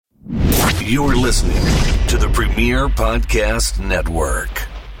You're listening to the Premier Podcast Network.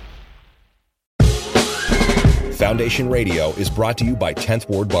 Foundation Radio is brought to you by 10th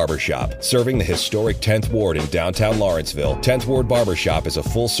Ward Barbershop. Serving the historic 10th Ward in downtown Lawrenceville, 10th Ward Barbershop is a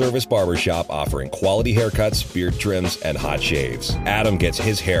full-service barbershop offering quality haircuts, beard trims, and hot shaves. Adam gets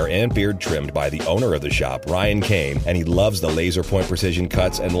his hair and beard trimmed by the owner of the shop, Ryan Kane, and he loves the laser point precision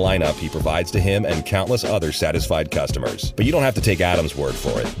cuts and lineup he provides to him and countless other satisfied customers. But you don't have to take Adam's word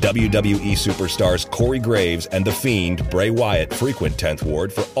for it. WWE superstars Corey Graves and The Fiend, Bray Wyatt, frequent 10th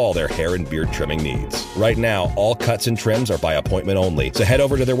Ward for all their hair and beard trimming needs. Right now, all cuts and trims are by appointment only, so head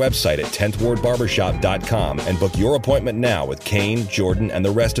over to their website at 10thwardbarbershop.com and book your appointment now with Kane, Jordan, and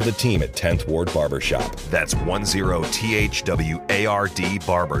the rest of the team at 10th Ward Barbershop. That's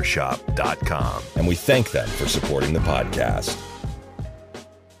 10thwardbarbershop.com. And we thank them for supporting the podcast.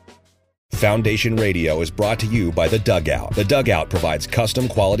 Foundation Radio is brought to you by The Dugout. The Dugout provides custom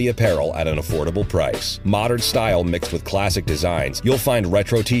quality apparel at an affordable price. Modern style mixed with classic designs, you'll find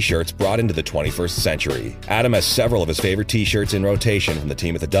retro t-shirts brought into the 21st century. Adam has several of his favorite t-shirts in rotation from the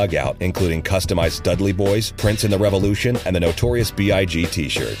team at The Dugout, including customized Dudley Boys, Prince in the Revolution, and the Notorious B.I.G.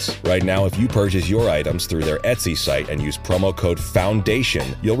 t-shirts. Right now, if you purchase your items through their Etsy site and use promo code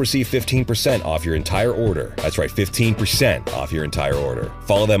FOUNDATION, you'll receive 15% off your entire order. That's right, 15% off your entire order.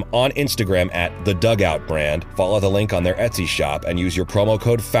 Follow them on Instagram at The Dugout Brand. Follow the link on their Etsy shop and use your promo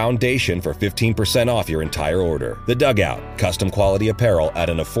code FOUNDATION for 15% off your entire order. The Dugout, custom quality apparel at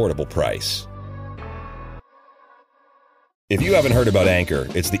an affordable price. If you haven't heard about Anchor,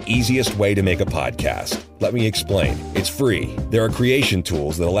 it's the easiest way to make a podcast. Let me explain. It's free. There are creation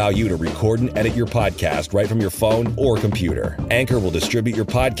tools that allow you to record and edit your podcast right from your phone or computer. Anchor will distribute your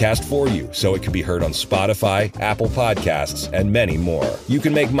podcast for you so it can be heard on Spotify, Apple Podcasts, and many more. You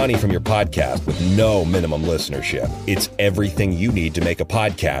can make money from your podcast with no minimum listenership. It's everything you need to make a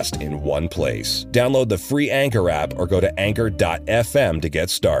podcast in one place. Download the free Anchor app or go to anchor.fm to get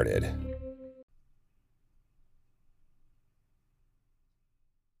started.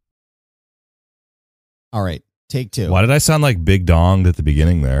 All right, take two. Why did I sound like Big Donged at the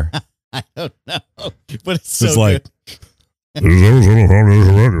beginning there? I don't know, but it's so It's like, good.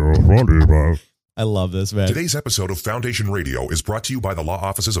 I love this, man. Today's episode of Foundation Radio is brought to you by the law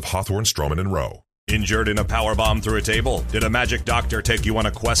offices of Hawthorne, Stroman, and Rowe. Injured in a powerbomb through a table? Did a magic doctor take you on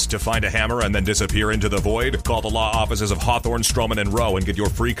a quest to find a hammer and then disappear into the void? Call the law offices of Hawthorne, Stroman, and Rowe and get your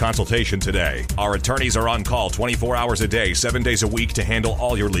free consultation today. Our attorneys are on call 24 hours a day, 7 days a week to handle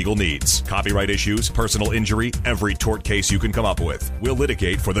all your legal needs. Copyright issues, personal injury, every tort case you can come up with. We'll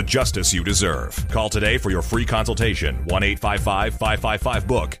litigate for the justice you deserve. Call today for your free consultation.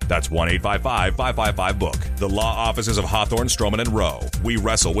 1-855-555-BOOK. That's 1-855-555-BOOK. The law offices of Hawthorne, Stroman, and Rowe. We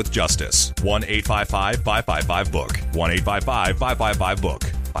wrestle with justice. 1-855-555-BOOK. 1-855-555-BOOK.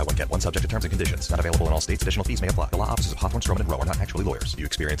 Buy one, get one, subject to terms and conditions. Not available in all states. Additional fees may apply. The law offices of Hawthorne, Stroman, and Rowe are not actually lawyers. If you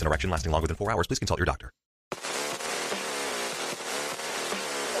experience an erection lasting longer than 4 hours, please consult your doctor.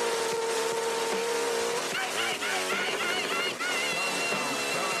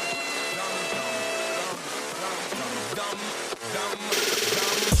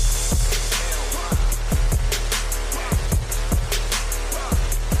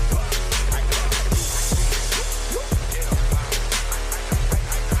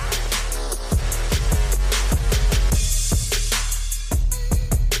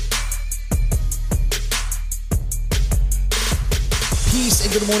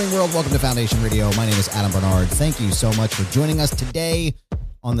 Good morning, world. Welcome to Foundation Radio. My name is Adam Bernard. Thank you so much for joining us today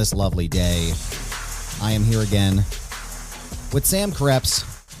on this lovely day. I am here again with Sam Krebs,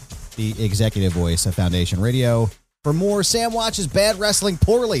 the executive voice of Foundation Radio. For more, Sam watches bad wrestling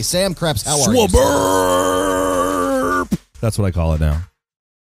poorly. Sam Krebs, how are you? Swabburp! That's what I call it now.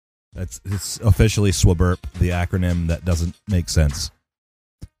 It's officially Swabburp, the acronym that doesn't make sense.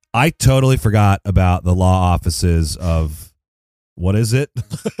 I totally forgot about the law offices of... What is it?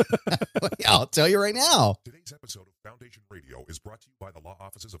 I'll tell you right now. Today's episode of Foundation Radio is brought to you by the law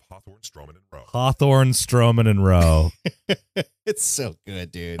offices of Hawthorne, Stroman, and Rowe. Hawthorne, Stroman, and Rowe. It's so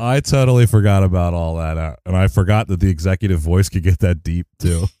good, dude. I totally forgot about all that. And I forgot that the executive voice could get that deep,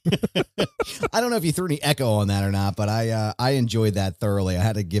 too. I don't know if you threw any echo on that or not, but I enjoyed that thoroughly. I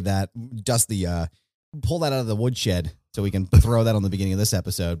had to give that, pull that out of the woodshed so we can throw that on the beginning of this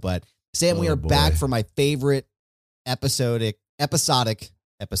episode. But Sam, we are back for my favorite episodic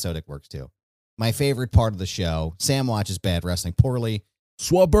works too. My favorite part of the show. Sam watches bad wrestling poorly.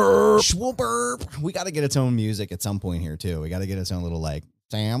 Swabburp. We got to get its own music at some point here too. We got to get its own little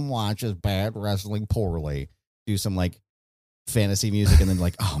Sam watches bad wrestling poorly. Do some fantasy music and then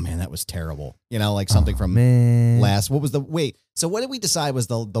like, oh man, that was terrible. You know, like something from last. What was the wait? So what did we decide was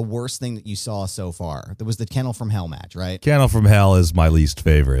the worst thing that you saw so far? There was the Kennel from Hell match, right? Kennel from Hell is my least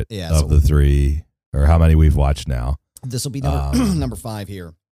favorite of the three, or how many we've watched now. This will be number 5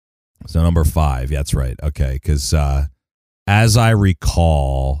 here. So number 5, that's right. Okay, because as I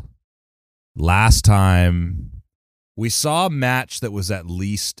recall, last time we saw a match that was at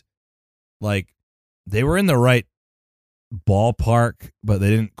least like they were in the right ballpark, but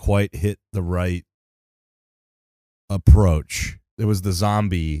they didn't quite hit the right approach. It was the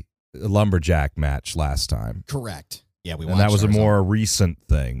zombie lumberjack match last time. Correct. Yeah, we watched and that was a Arizona. more recent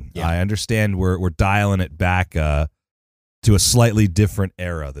thing. Yeah. I understand we're dialing it back to a slightly different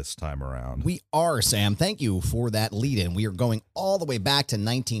era this time around. We are, Sam. Thank you for that lead-in. We are going all the way back to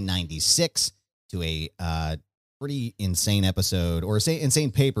 1996 to a pretty insane episode, or insane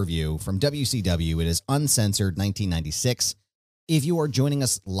pay-per-view from WCW. It is Uncensored 1996. If you are joining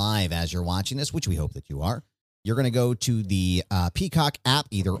us live as you're watching this, which we hope that you are, you're going to go to the Peacock app,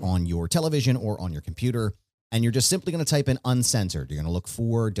 either on your television or on your computer, and you're just simply going to type in Uncensored. You're going to look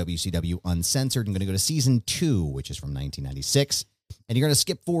for WCW Uncensored. You're going to go to Season 2, which is from 1996, and you're going to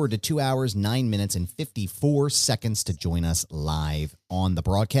skip forward to 2 hours, 9 minutes, and 54 seconds to join us live on the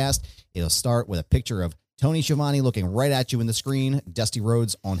broadcast. It'll start with a picture of Tony Schiavone looking right at you in the screen, Dusty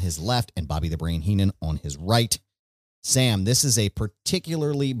Rhodes on his left, and Bobby the Brain Heenan on his right. Sam, this is a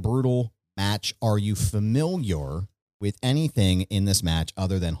particularly brutal match. Are you familiar with anything in this match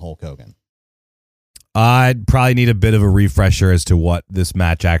other than Hulk Hogan? I'd probably need a bit of a refresher as to what this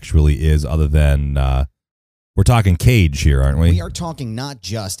match actually is, other than we're talking cage here, aren't we? We are talking not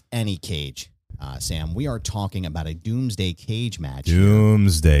just any cage, Sam. We are talking about a Doomsday cage match.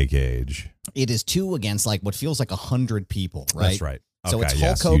 Doomsday cage. It is 2 against like what feels like 100 people, right? That's right. So okay, it's Hulk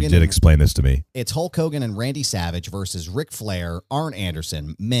yes, Hogan. You did explain this to me. It's Hulk Hogan and Randy Savage versus Ric Flair, Arn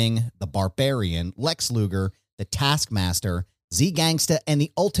Anderson, Ming, the Barbarian, Lex Luger, the Taskmaster, Z Gangsta, and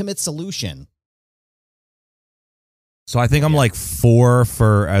the Ultimate Solution. So I think I'm like 4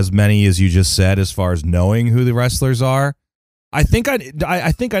 for as many as you just said, as far as knowing who the wrestlers are. I think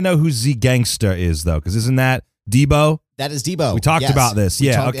I know who Z Gangsta is though, because isn't that Debo? That is Debo. We talked about this.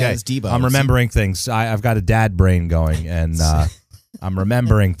 Yeah, okay. That is Debo. I'm remembering things. I've got a dad brain going, and I'm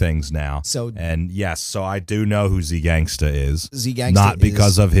remembering things now. So yes, so I do know who Z Gangsta is. Z Gangsta not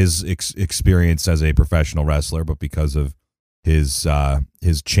because of his experience as a professional wrestler, but because of his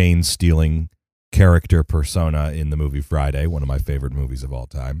chain stealing character persona in the movie Friday, one of my favorite movies of all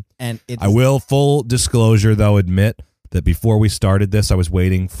time. And I will, full disclosure though, admit that before we started this, I was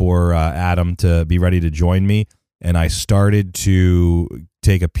waiting for Adam to be ready to join me, and I started to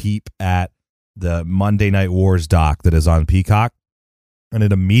take a peep at the Monday Night Wars doc that is on Peacock, and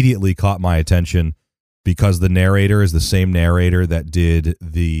it immediately caught my attention because the narrator is the same narrator that did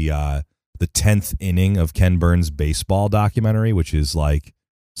the 10th inning of Ken Burns' baseball documentary, which is like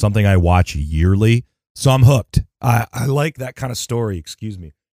something I watch yearly. So I'm hooked. I like that kind of story. Excuse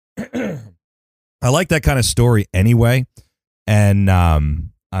me. I like that kind of story anyway, and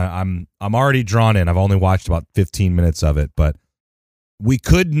I'm already drawn in. I've only watched about 15 minutes of it, but we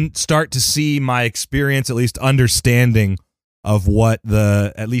couldn't start to see my experience, at least understanding of what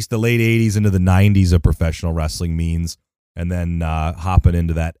at least the late 80s into the 90s of professional wrestling means, and then hopping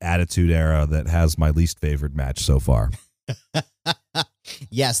into that Attitude Era that has my least favorite match so far.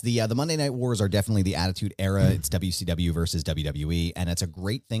 Yes, the Monday Night Wars are definitely the Attitude Era. It's WCW versus WWE, and it's a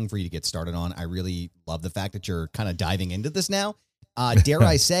great thing for you to get started on. I really love the fact that you're kind of diving into this now. Dare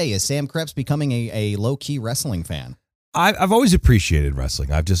I say, is Sam Krebs becoming a low-key wrestling fan? I've always appreciated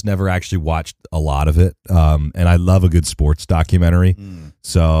wrestling. I've just never actually watched a lot of it, and I love a good sports documentary.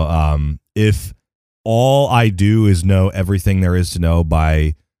 So if all I do is know everything there is to know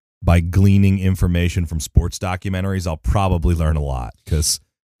by gleaning information from sports documentaries, I'll probably learn a lot, because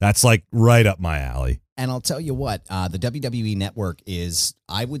that's like right up my alley. And I'll tell you what, the WWE Network is,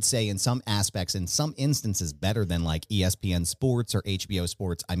 I would say, in some aspects, in some instances, better than like ESPN Sports or HBO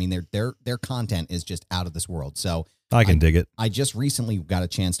Sports. I mean, their content is just out of this world. So I can dig it. I just recently got a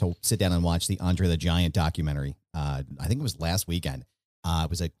chance to sit down and watch the Andre the Giant documentary. I think it was last weekend.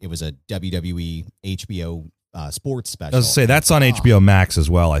 It was a WWE HBO sports special. I was gonna say that's on HBO Max as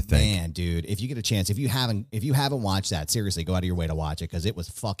well, I think. Man, dude, if you get a chance, if you haven't watched that, seriously, go out of your way to watch it, because it was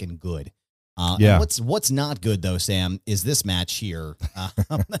fucking good. Yeah. And what's not good though, Sam, is this match here,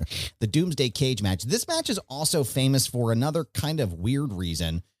 the Doomsday Cage match. This match is also famous for another kind of weird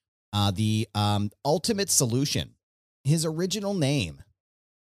reason. The Ultimate Solution. His original name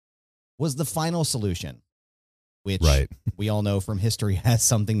was the Final Solution, which we all know from history has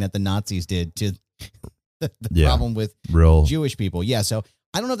something that the Nazis did to the problem with real Jewish people. Yeah, so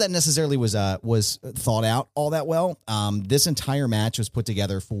I don't know if that necessarily was thought out all that well. This entire match was put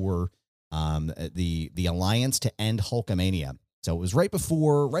together for the Alliance to end Hulkamania. So it was right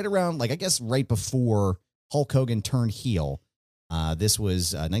around, like, I guess right before Hulk Hogan turned heel. This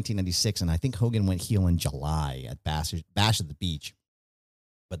was 1996, and I think Hogan went heel in July at Bash at the Beach.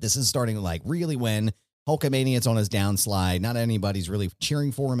 But this is starting like really when Hulkamania's on his downslide. Not anybody's really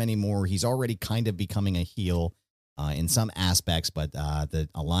cheering for him anymore. He's already kind of becoming a heel in some aspects, but the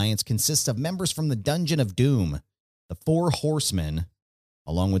Alliance consists of members from the Dungeon of Doom, the Four Horsemen,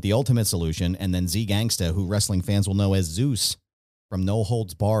 along with the Ultimate Solution, and then Z Gangsta, who wrestling fans will know as Zeus from No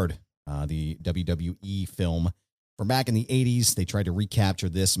Holds Barred, the WWE film. From back in the 80s, they tried to recapture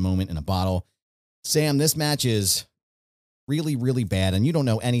this moment in a bottle. Sam, this match is really, really bad, and you don't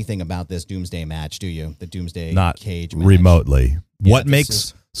know anything about this Doomsday match, do you? The Doomsday not cage match. Remotely. Yeah, what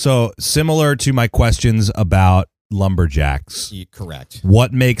makes so similar to my questions about lumberjacks? Correct.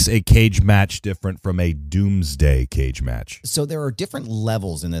 What makes a cage match different from a Doomsday cage match? So there are different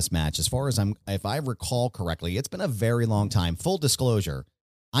levels in this match. As far as if I recall correctly, it's been a very long time. Full disclosure,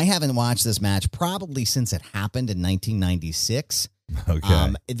 I haven't watched this match probably since it happened in 1996.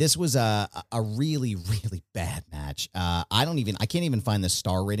 Okay. This was a really, really bad match. I can't even find the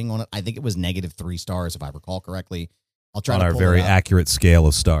star rating on it. I think it was -3 stars if I recall correctly. I'll try on to our pull very it up. accurate scale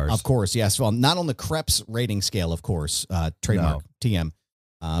of stars. Of course, yes. Well, not on the Krebs rating scale, of course. Trademark TM.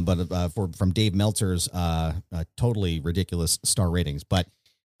 But from Dave Meltzer's totally ridiculous star ratings. But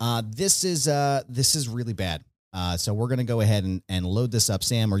this is really bad. So we're gonna go ahead and load this up.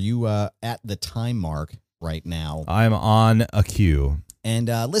 Sam, are you at the time mark right now? I'm on a queue. And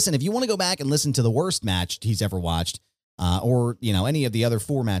listen, if you want to go back and listen to the worst match he's ever watched, or any of the other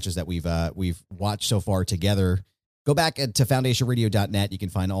 4 matches that we've watched so far together, go back to foundationradio.net. You can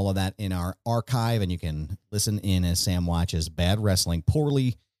find all of that in our archive, and you can listen in as Sam watches Bad Wrestling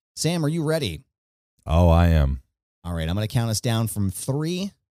Poorly. Sam, are you ready? Oh, I am. All right, I'm going to count us down from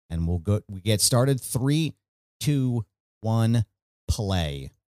 3, and we get started. 3, 2, 1, play.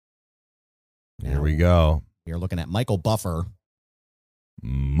 Here we go. You're looking at Michael Buffer.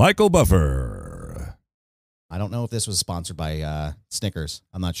 Michael Buffer. I don't know if this was sponsored by Snickers.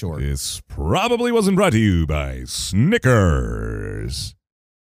 I'm not sure. This probably wasn't brought to you by Snickers.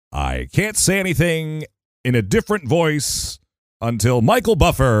 I can't say anything in a different voice until Michael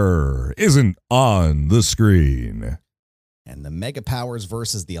Buffer isn't on the screen. And the Mega Powers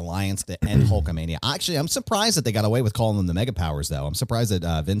versus the Alliance to end Hulkamania. Actually, I'm surprised that they got away with calling them the Mega Powers, though. I'm surprised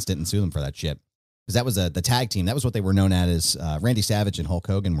that Vince didn't sue them for that shit. Because that was the tag team. That was what they were known as. Randy Savage and Hulk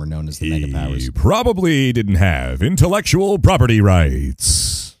Hogan were known as the Mega Powers. He probably didn't have intellectual property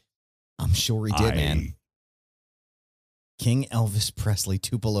rights. I'm sure he did, man. King Elvis Presley,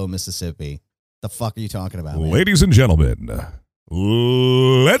 Tupelo, Mississippi. The fuck are you talking about, man? Ladies and gentlemen,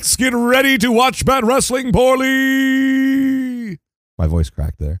 let's get ready to watch Bad Wrestling Poorly. My voice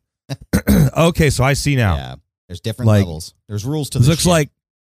cracked there. Okay, so I see now. Yeah, there's different levels. There's rules to this.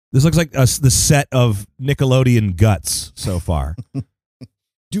 This looks like the set of Nickelodeon Guts so far,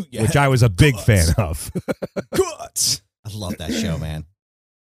 Dude, which I was a big fan of. Guts. I love that show, man.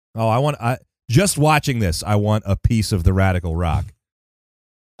 Oh, just watching this, I want a piece of the Radical Rock.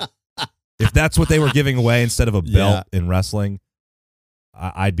 If that's what they were giving away instead of a belt in wrestling,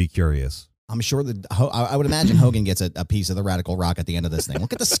 I'd be curious. I'm sure that I would imagine Hogan gets a piece of the Radical Rock at the end of this thing.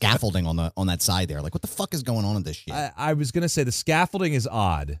 Look at the scaffolding on that side there. Like, what the fuck is going on in this shit? I was gonna say the scaffolding is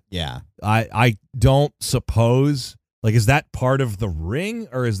odd. Yeah, I don't suppose, like, is that part of the ring,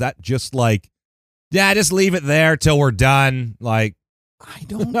 or is that just like, yeah, just leave it there till we're done? Like, I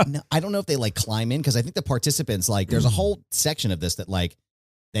don't know. I don't know if they like climb in, because I think the participants, like, there's a whole section of this that like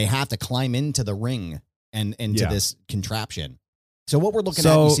they have to climb into the ring and into this contraption. So what we're looking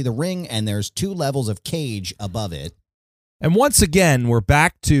at, you see the ring, and there's 2 levels of cage above it. And once again, we're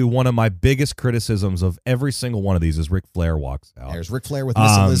back to one of my biggest criticisms of every single one of these is Ric Flair walks out. There's Ric Flair with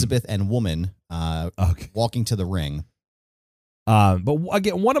Miss Elizabeth and Woman walking to the ring. But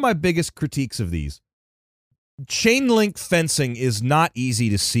again, one of my biggest critiques of these, chain link fencing is not easy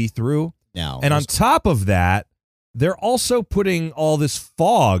to see through. No, and on top of that, they're also putting all this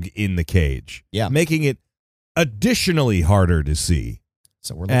fog in the cage, making it additionally harder to see.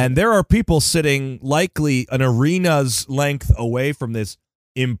 So and there are people sitting likely an arena's length away from this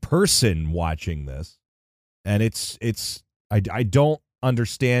in person watching this, and I don't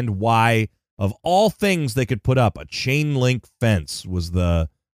understand why, of all things they could put up, a chain link fence was the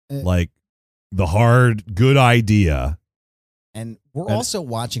hard good idea. And we're also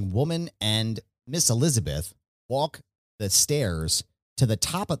watching Woman and Miss Elizabeth walk the stairs to the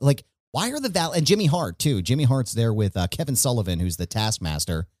top of, like, Why are the and Jimmy Hart too? Jimmy Hart's there with Kevin Sullivan, who's the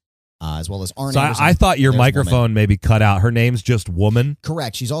Taskmaster, as well as Arn So Anderson. I thought your There's microphone Woman. maybe cut out. Her name's just Woman.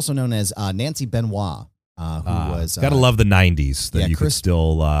 Correct. She's also known as Nancy Benoit, who was Gotta love the 90s that you could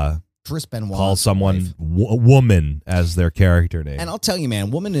still Chris Benoit. call someone Woman as their character name. And I'll tell you,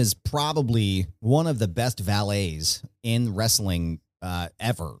 man, Woman is probably one of the best valets in wrestling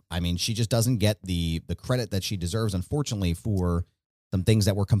ever. I mean, she just doesn't get the credit that she deserves, unfortunately, for some things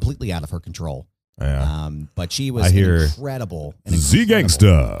that were completely out of her control. Yeah. But she was incredible. Z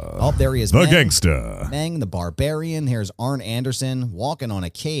Gangsta. Oh, there he is. The Meng, Gangsta. Meng the Barbarian. Here's Arn Anderson walking on a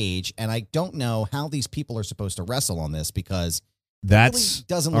cage. And I don't know how these people are supposed to wrestle on this because That's really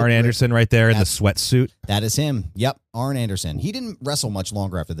doesn't look Arn great. Anderson right there in the sweatsuit. That is him. Yep, Arn Anderson. He didn't wrestle much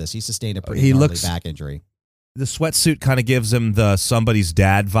longer after this. He sustained a pretty gnarly back injury. The sweatsuit kind of gives him the somebody's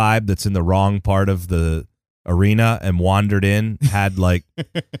dad vibe that's in the wrong part of the arena and wandered in, had like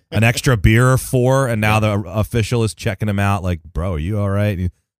an extra beer or four, and now the official is checking him out like, bro, are you all right?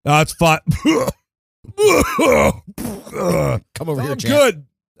 And it's fine. Come over here, I'm champ. good.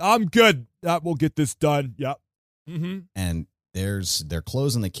 I'm good. We'll get this done. Yep. Mm-hmm. And they're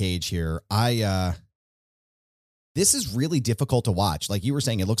closing the cage here. This is really difficult to watch. Like you were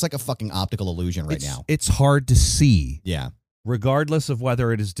saying, it looks like a fucking optical illusion right now. It's hard to see. Yeah. Regardless of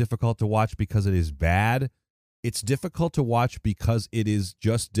whether it is difficult to watch because it is bad, it's difficult to watch because it is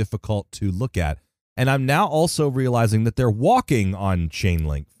just difficult to look at. And I'm now also realizing that they're walking on chain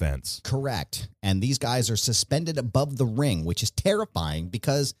link fence. Correct. And these guys are suspended above the ring, which is terrifying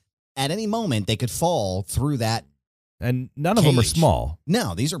because at any moment they could fall through that. And none of them are small.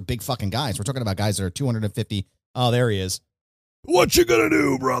 No, these are big fucking guys. We're talking about guys that are 250. Oh, there he is. What you gonna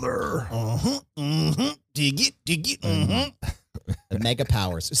do, brother? Dig it. The mega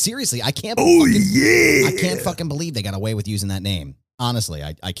powers. Seriously, I can't. Yeah. I can't fucking believe they got away with using that name. Honestly,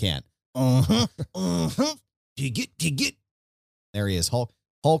 I can't. Dig it. There he is. Hulk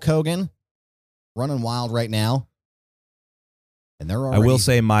Hogan, running wild right now. And they're already. I will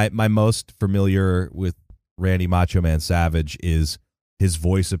say my most familiar with Randy Macho Man Savage is his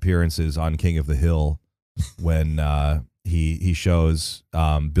voice appearances on King of the Hill when he shows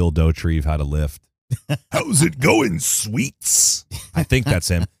Bill Dauterive how to lift. How's it going, sweets? I think that's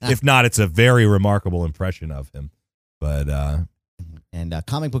him. If not, it's a very remarkable impression of him. But and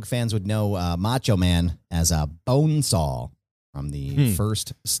comic book fans would know Macho Man as a Bonesaw from the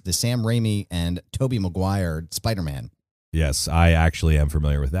the Sam Raimi and Tobey Maguire Spider-Man. yes, I actually am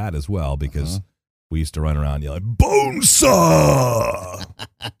familiar with that as well because we used to run around yelling, Bonesaw!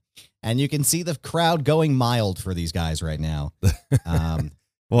 And you can see the crowd going mild for these guys right now.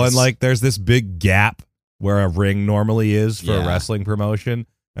 Well, and like there's this big gap where a ring normally is for a wrestling promotion,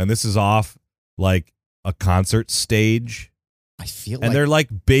 and this is off like a concert stage. I feel and they're like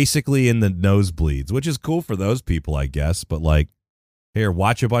basically in the nosebleeds, which is cool for those people, I guess. But like, here,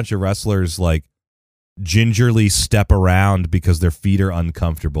 watch a bunch of wrestlers like gingerly step around because their feet are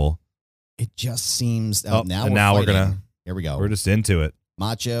uncomfortable. It just seems. Now we're gonna. Here we go. We're just into it.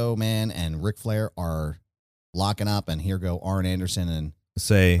 Macho Man and Ric Flair are locking up, and here go Arn Anderson and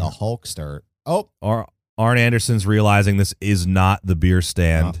Say the Hulkster. Oh, Arn Anderson's realizing this is not the beer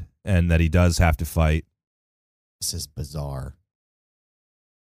stand and that he does have to fight. This is bizarre.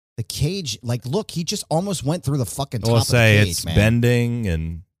 The cage, like, look, he just almost went through the fucking top of the cage, it's man. bending,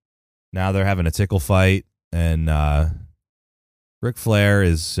 and now they're having a tickle fight, and Ric Flair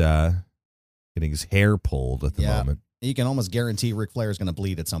is getting his hair pulled at the moment. You can almost guarantee Ric Flair is going to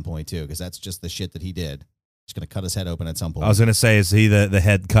bleed at some point, too, because that's just the shit that he did. He's going to cut his head open at some point. I was going to say, is he the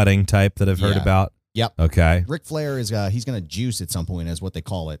head cutting type that I've heard about? Yep. Okay. Ric Flair is he's going to juice at some point, is what they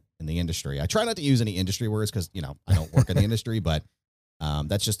call it in the industry. I try not to use any industry words because, I don't work in the industry, but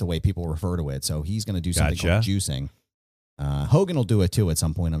that's just the way people refer to it. So he's going to do something called juicing. Hogan will do it, too, at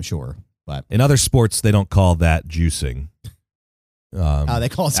some point, I'm sure. But in other sports, they don't call that juicing. They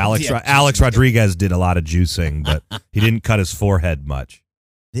call it Alex Rodriguez did a lot of juicing, but he didn't cut his forehead much.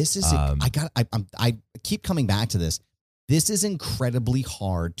 This is I keep coming back to this. This is incredibly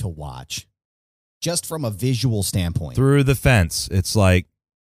hard to watch, just from a visual standpoint. Through the fence, it's like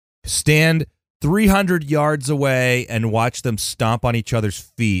stand 300 yards away and watch them stomp on each other's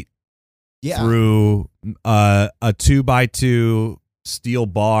feet. Through a 2x2 steel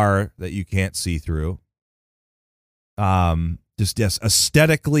bar that you can't see through. Just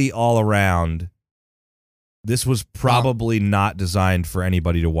aesthetically all around. This was probably not designed for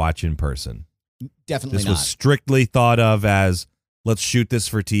anybody to watch in person. Definitely this not. Was strictly thought of as, let's shoot this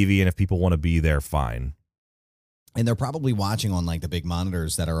for TV, and if people want to be there, fine. And they're probably watching on like the big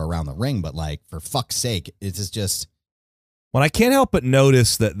monitors that are around the ring, but like for fuck's sake, it's just Well, I can't help but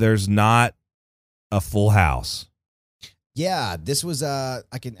notice that there's not a full house. Yeah, this was I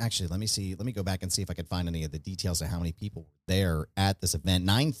can actually let me go back and see if I can find any of the details of how many people were there at this event.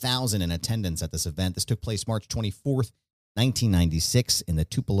 9,000 in attendance at this event. This took place March 24th, 1996 in the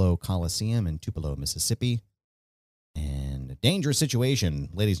Tupelo Coliseum in Tupelo, Mississippi. And a dangerous situation,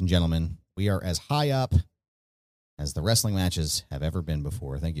 ladies and gentlemen. We are as high up as the wrestling matches have ever been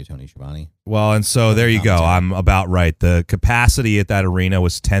before. Thank you, Tony Schiavone. Well, and so there you go. I'm about right. The capacity at that arena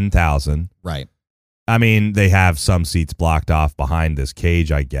was 10,000. Right. I mean, they have some seats blocked off behind this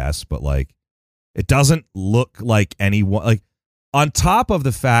cage, I guess, but like, it doesn't look like anyone, like, on top of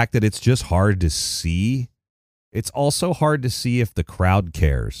the fact that it's just hard to see, it's also hard to see if the crowd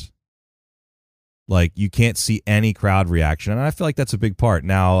cares. Like, you can't see any crowd reaction, and I feel like that's a big part.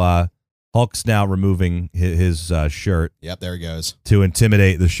 Now, Hulk's now removing his shirt. Yep, there he goes. To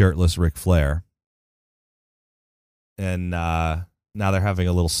intimidate the shirtless Ric Flair. And now they're having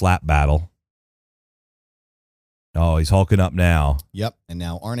a little slap battle. Oh, he's hulking up now. Yep, and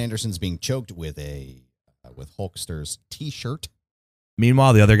now Arn Anderson's being choked with with Hulkster's T-shirt.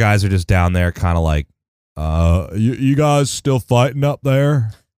 Meanwhile, the other guys are just down there kind of like, you guys still fighting up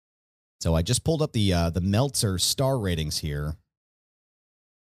there? So I just pulled up the Meltzer star ratings here.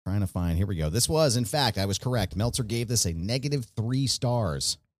 Trying to find, here we go. This was, in fact, I was correct. Meltzer gave this a -3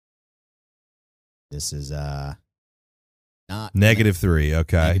 stars. This is not -3,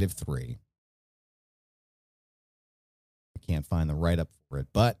 okay. -3. I can't find the write-up for it,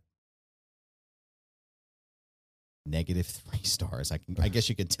 but -3 stars. I guess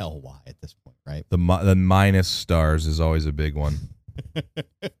you can tell why at this point, right? The minus stars is always a big one.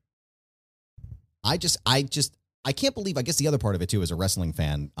 I can't believe, I guess the other part of it, too, as a wrestling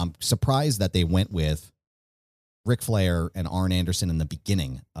fan, I'm surprised that they went with Ric Flair and Arn Anderson in the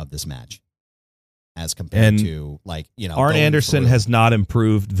beginning of this match as compared to, like, you know. Arn Anderson has not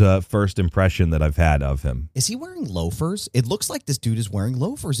improved the first impression that I've had of him. Is he wearing loafers? It looks like this dude is wearing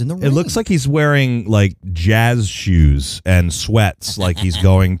loafers in the ring. It looks like he's wearing, like, jazz shoes and sweats like he's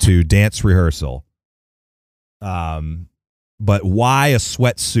going to dance rehearsal. But why a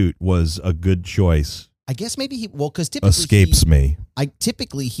sweatsuit was a good choice. I guess maybe because typically escapes me.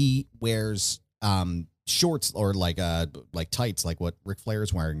 Typically he wears shorts or like tights, like what Ric Flair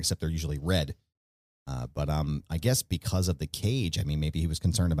is wearing, except they're usually red. But I guess because of the cage, I mean, maybe he was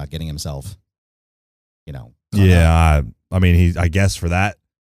concerned about getting himself, you know. Yeah, I mean, I guess for that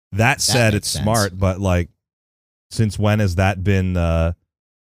said, it's sense. smart. But like, since when has that been the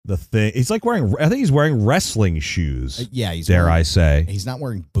thing? He's like I think he's wearing wrestling shoes. Yeah, I say he's not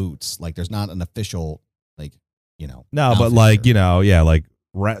wearing boots. Like, there's not an official, like, you know. No, but like, you know, yeah, like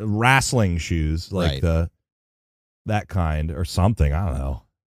wrestling shoes, like right. that kind or something. I don't know.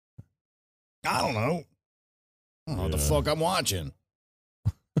 I don't know what the fuck I'm watching.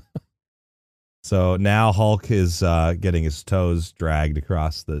 So now Hulk is getting his toes dragged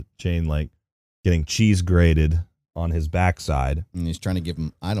across the chain link, getting cheese grated on his backside. And he's trying to give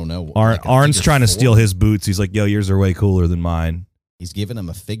him, I don't know. Arn's trying to steal his boots. He's like, yo, yours are way cooler than mine. He's giving him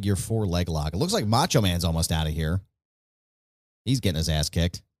a figure 4 leg lock. It looks like Macho Man's almost out of here. He's getting his ass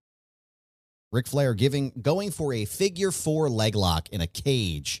kicked. Ric Flair going for a figure 4 leg lock in a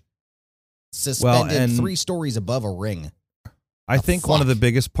cage. Suspended 3 stories above a ring. I think one of the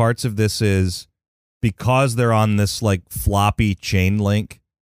biggest parts of this is because they're on this like floppy chain link,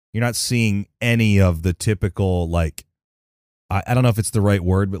 you're not seeing any of the typical, like, I don't know if it's the right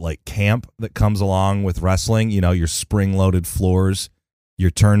word, but like camp that comes along with wrestling, you know, your spring-loaded floors,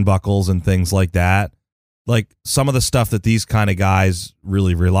 your turnbuckles and things like that. Like some of the stuff that these kind of guys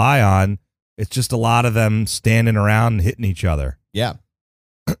really rely on, it's just a lot of them standing around and hitting each other. Yeah.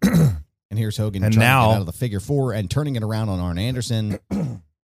 And here's Hogan and trying now, to get out of the figure 4 and turning it around on Arn Anderson.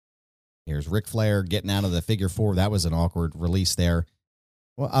 Here's Ric Flair getting out of the figure 4. That was an awkward release there.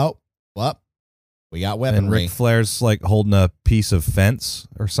 Well, we got weaponry. And Ric Flair's like holding a piece of fence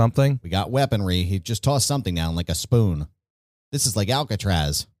or something. We got weaponry. He just tossed something down like a spoon. This is like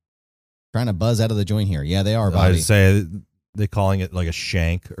Alcatraz. Trying to buzz out of the joint here. Yeah, they are, Bobby. I would say they're calling it like a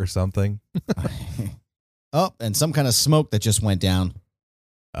shank or something. Oh, and some kind of smoke that just went down.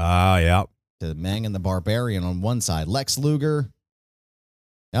 Yeah. To Mang and the Barbarian on one side. Lex Luger.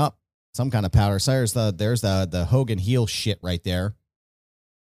 Yep. Some kind of powder. So there's the Hogan heel shit right there.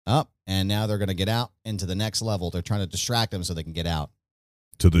 Up. And now they're going to get out into the next level. They're trying to distract them so they can get out.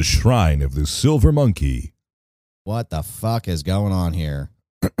 To the shrine of the Silver Monkey. What the fuck is going on here?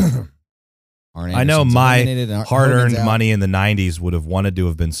 I know my hard-earned money in the 90s would have wanted to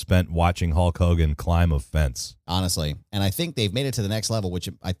have been spent watching Hulk Hogan climb a fence. Honestly. And I think they've made it to the next level, which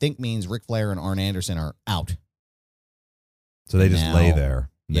I think means Ric Flair and Arn Anderson are out. So they just Now- lay there.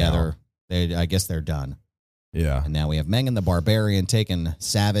 Yeah, I guess they're done. Yeah. And now we have Mengen the Barbarian taking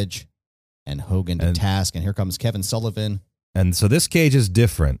Savage and Hogan to task, and here comes Kevin Sullivan. And so this cage is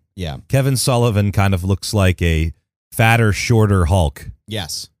different. Yeah. Kevin Sullivan kind of looks like a fatter, shorter Hulk.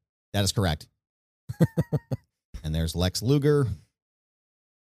 Yes, that is correct. And there's Lex Luger.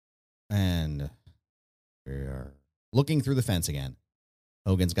 And we are looking through the fence again.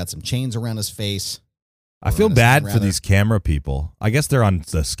 Hogan's got some chains around his face. I feel bad for these camera people. I guess they're on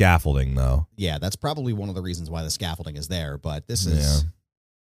the scaffolding, though. Yeah, that's probably one of the reasons why the scaffolding is there. But this is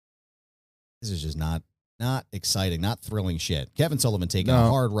just not exciting, not thrilling shit. Kevin Sullivan taking a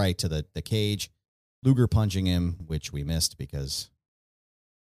hard right to the cage. Luger punching him, which we missed because,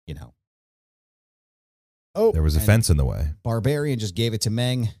 Oh, there was a fence in the way. Barbarian just gave it to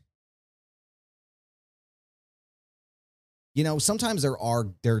Meng. Sometimes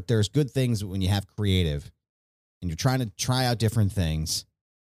there's good things when you have creative and you're trying to try out different things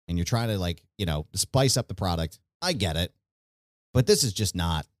and you're trying to spice up the product. I get it. But this just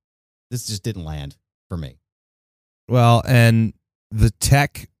didn't land for me. Well, and the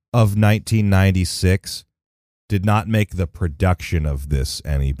tech of 1996 did not make the production of this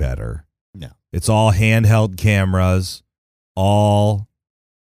any better. No. It's all handheld cameras, all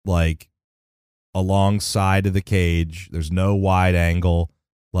like alongside of the cage. There's no wide angle.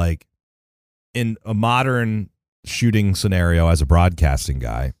 Like in a modern shooting scenario as a broadcasting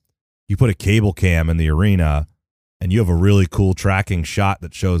guy, you put a cable cam in the arena and you have a really cool tracking shot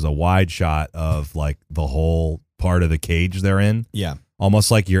that shows a wide shot of like the whole part of the cage they're in. Yeah.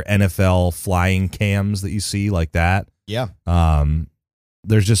 Almost like your NFL flying cams that you see like that. Yeah.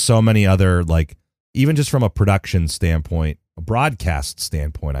 There's just so many other, like, even just from a production standpoint, a broadcast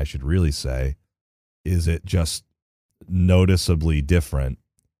standpoint, I should really say, is it just noticeably different.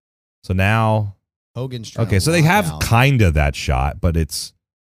 So now, Hogan's trying okay, to so they lock have out. kind of that shot, but it's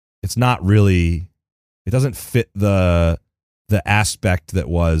not really, it doesn't fit the aspect that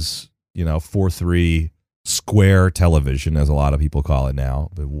was, 4:3 square television, as a lot of people call it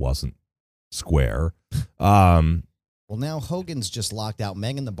now. It wasn't square. Well, now Hogan's just locked out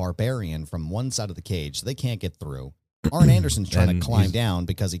Mengen the Barbarian from one side of the cage, so they can't get through. Arn Anderson's trying to And climb down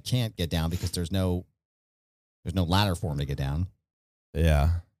because he can't get down because there's no ladder for him to get down. Yeah.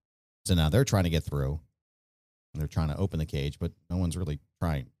 So now they're trying to get through. And they're trying to open the cage, but no one's really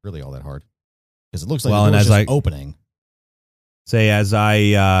trying really all that hard. Because it looks like the door's just opening. Say, as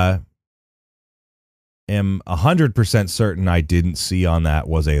I am 100% certain I didn't see on that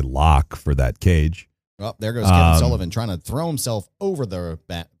was a lock for that cage. Oh, there goes Kevin Sullivan trying to throw himself over the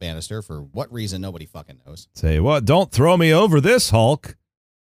banister for what reason, nobody fucking knows. Say, what? Don't throw me over this, Hulk.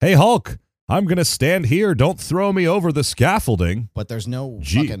 Hey, Hulk, I'm going to stand here. Don't throw me over the scaffolding. But there's no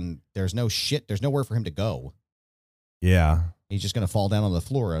there's nowhere for him to go. Yeah. He's just going to fall down on the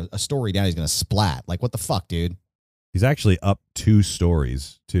floor. A story down, he's going to splat. Like, what the fuck, dude? He's actually up 2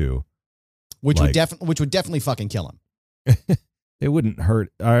 stories, too. Which would definitely fucking kill him. It wouldn't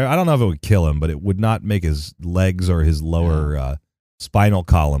hurt. I don't know if it would kill him, but it would not make his legs or his lower spinal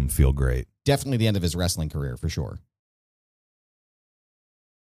column feel great. Definitely the end of his wrestling career, for sure.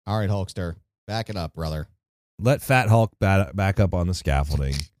 All right, Hulkster. Back it up, brother. Let Fat Hulk back up on the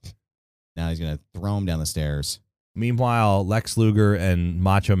scaffolding. Now he's going to throw him down the stairs. Meanwhile, Lex Luger and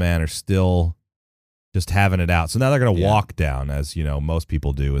Macho Man are still just having it out. So now they're going to walk down, as most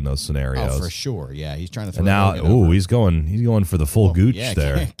people do in those scenarios. Oh, for sure. Yeah, he's trying to throw and now, Hogan over. he's going for the full gooch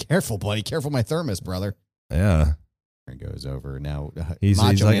there. Careful, buddy. Careful, my thermos, brother. Yeah. There he goes over. Now, he's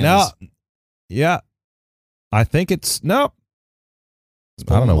like, no. Yeah. I think it's, nope.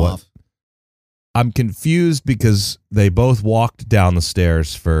 I don't know what. I'm confused because they both walked down the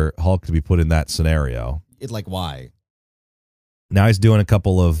stairs for Hulk to be put in that scenario. Why? Now he's doing a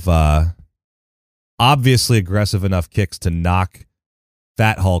couple of obviously aggressive enough kicks to knock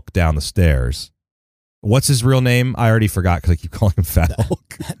Fat Hulk down the stairs. What's his real name? I already forgot because I keep calling him Fat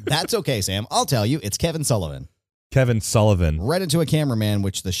Hulk. That's okay, Sam. I'll tell you. It's Kevin Sullivan. Kevin Sullivan. Right into a cameraman,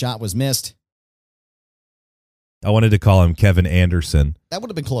 which the shot was missed. I wanted to call him Kevin Anderson. That would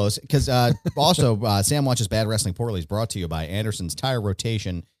have been close. Because also, Sam Watches Bad Wrestling Poorly is brought to you by Anderson's Tire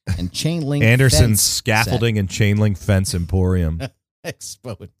Rotation and Chain Link Anderson's Fence Scaffolding and Chain Link Fence Emporium.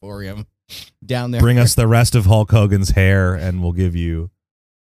 Expo Emporium. Down there. Bring us the rest of Hulk Hogan's hair and we'll give you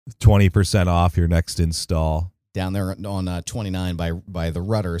 20% off your next install. Down there on 29 by the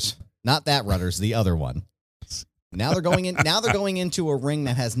Rudders. Not that Rudders, the other one. Now they're going in. Now they're going into a ring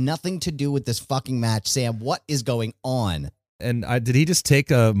that has nothing to do with this fucking match. Sam, what is going on? And did he just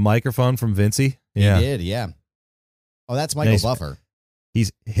take a microphone from Vincey? Yeah, he did. Yeah. Oh, that's Michael Buffer.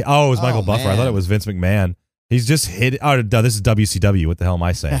 It was Michael Buffer. Man. I thought it was Vince McMahon. He's just hit. Oh, no, this is WCW. What the hell am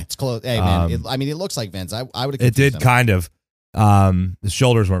I saying? It's close. Hey, man. It looks like Vince. I would have. It did kind of. The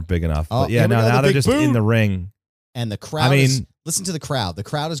shoulders weren't big enough. Oh, but yeah, now they're just boom. in the ring. And the crowd listen to the crowd. The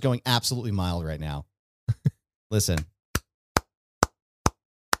crowd is going absolutely mild right now. Listen.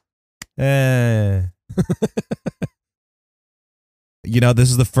 This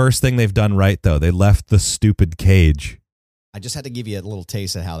is the first thing they've done right, though. They left the stupid cage. I just had to give you a little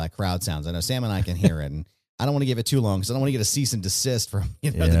taste of how that crowd sounds. I know Sam and I can hear it, and I don't want to give it too long because I don't want to get a cease and desist from the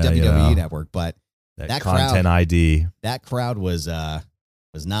WWE network. But that content crowd, ID. That crowd was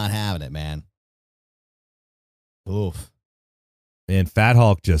not having it, man. Oof. And Fat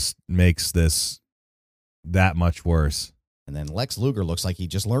Hulk just makes this that much worse. And then Lex Luger looks like he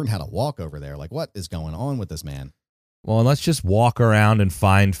just learned how to walk over there. Like, what is going on with this man? Well, and let's just walk around and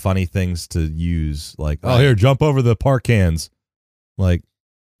find funny things to use. Like, oh, here, jump over the park cans. Like,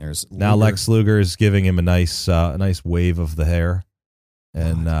 there's now Luger. Lex Luger is giving him a nice wave of the hair.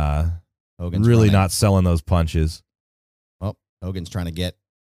 And Hogan's really running. not selling those punches. Oh, Hogan's trying to get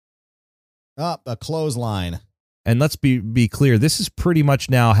up a clothesline. And let's be clear, this is pretty much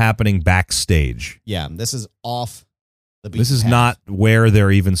now happening backstage. Yeah, this is off the beaten This is path. not where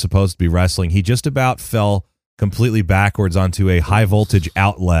they're even supposed to be wrestling. He just about fell completely backwards onto a high voltage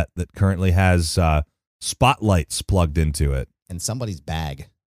outlet that currently has spotlights plugged into it. And somebody's bag.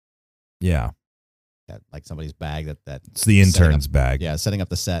 Yeah. Like somebody's bag that It's the intern's bag. Yeah, setting up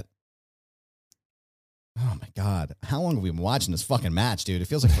the set. Oh my God. How long have we been watching this fucking match, dude? It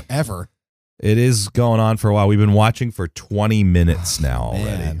feels like forever. It is going on for a while. We've been watching for 20 minutes now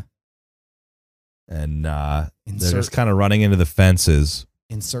already. Man. And they're just kind of running into the fences.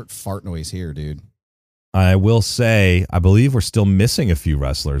 Insert fart noise here, dude. I will say, I believe we're still missing a few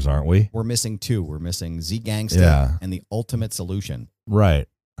wrestlers, aren't we? We're missing two. We're missing Z Gangsta and the Ultimate Solution. Right.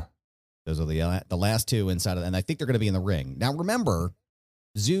 Those are the last two inside of, and I think they're going to be in the ring. Now, remember,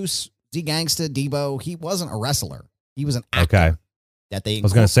 Zeus, Z Gangsta, Debo, he wasn't a wrestler. He was an actor. Okay. That they I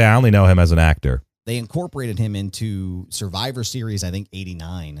was going to say, I only know him as an actor. They incorporated him into Survivor Series, I think,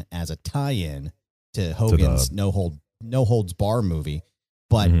 89 as a tie-in to Hogan's No Holds Bar movie.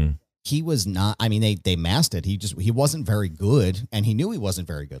 But he was not, I mean, they masked it. He wasn't very good, and he knew he wasn't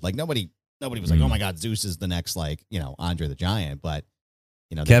very good. Like, nobody was like, oh my God, Zeus is the next, like, Andre the Giant. But,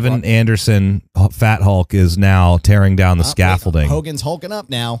 Kevin Anderson, Fat Hulk, is now tearing down the scaffolding. Hogan's hulking up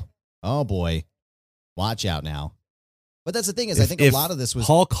now. Oh boy. Watch out now. But that's the thing is, I think a lot of this was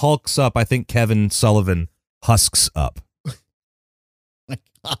Hulk hulks up. I think Kevin Sullivan husks up.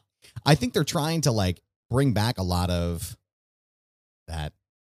 I think they're trying to like bring back a lot of that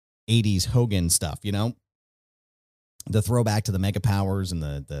 80s Hogan stuff, the throwback to the Mega Powers and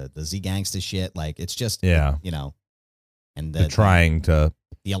the Z Gangsta shit. Like it's just, and they're trying to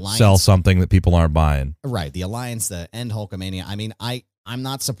the alliance, sell something that people aren't buying. Right. The alliance, the end Hulkamania. I mean, I'm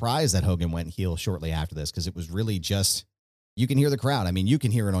not surprised that Hogan went heel shortly after this because it was really just, you can hear the crowd. I mean, you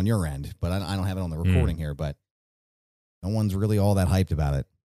can hear it on your end, but I don't have it on the recording here, but no one's really all that hyped about it.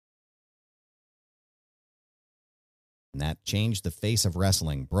 And that changed the face of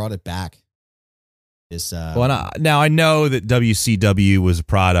wrestling, brought it back. This now I know that WCW was a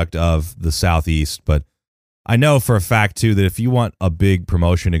product of the Southeast, but I know for a fact too that if you want a big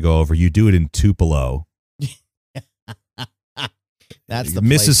promotion to go over, you do it in Tupelo. That's the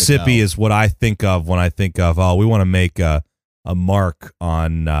Mississippi is what I think of when I think of, we want to make a mark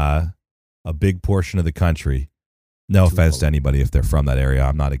on a big portion of the country. No offense to anybody if they're from that area.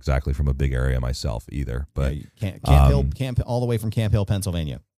 I'm not exactly from a big area myself either. But Camp Hill, all the way from Camp Hill,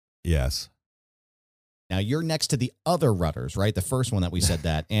 Pennsylvania. Yes. Now you're next to the other Rudders, right? The first one that we said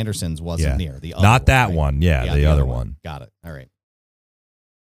that Anderson's wasn't near. The other not that right? one. Yeah, the other one. Got it. All right.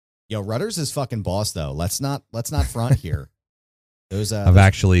 Yo, Rudders is fucking boss though. Let's not front here.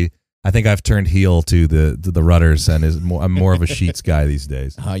 I think I've turned heel to the Rudders and I'm more of a Sheets guy these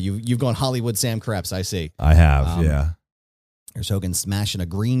days. You've gone Hollywood Sam Krebs, I see. I have, yeah. There's Hogan smashing a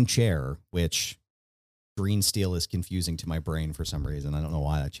green chair, which green steel is confusing to my brain for some reason. I don't know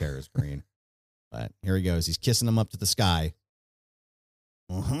why that chair is green. But here he goes. He's kissing him up to the sky.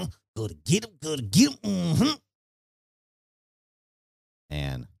 Go to get him.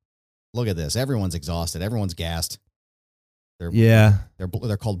 And look at this. Everyone's exhausted. Everyone's gassed.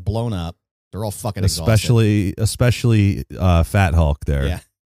 They're called blown up. They're all fucking exhausted. Especially Fat Hulk there. Yeah.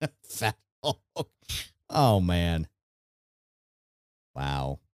 Fat Hulk. Oh, man.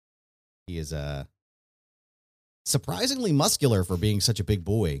 Wow. He is surprisingly muscular for being such a big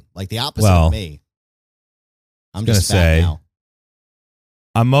boy. Like the opposite of me. I'm just fat now.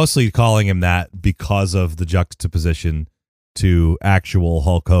 I'm mostly calling him that because of the juxtaposition to actual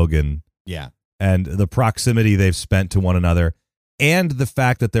Hulk Hogan. Yeah. and the proximity they've spent to one another, and the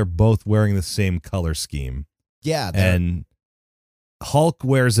fact that they're both wearing the same color scheme. Yeah. And Hulk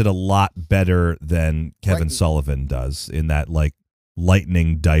wears it a lot better than Kevin Right. Sullivan does in that like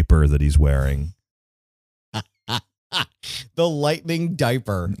lightning diaper that he's wearing. The lightning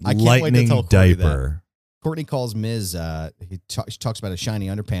diaper. I can't wait to Lightning tell Courtney that. diaper. Courtney calls Miz. She talks about his shiny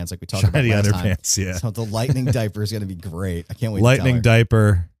underpants like we talked Shiny about last time. underpants, yeah. So the lightning diaper is going to be great. I can't wait Lightning to tell her.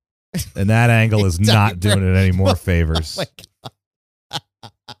 diaper. And that angle is not Diaper. doing it any more favors. Oh my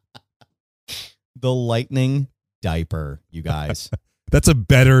God. The lightning diaper, you guys. That's a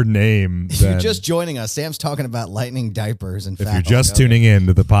better name If you're than just joining us, Sam's talking about lightning diapers. In if fact, you're just tuning in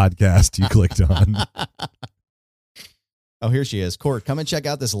to the podcast you clicked on. Oh, here she is. Court, come and check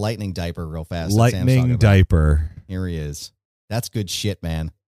out this lightning diaper real fast. that Sam's talking Lightning about. diaper. Here he is. That's good shit,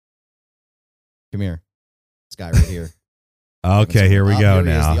 man. Come here. This guy right here. Okay, here we Oh, go here he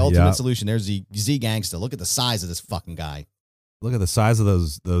is, now. the ultimate Yep. solution. There's the Z Gangsta. Look at the size of this fucking guy. Look at the size of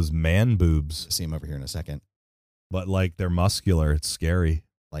those man boobs. See him over here in a second. But like they're muscular. It's scary.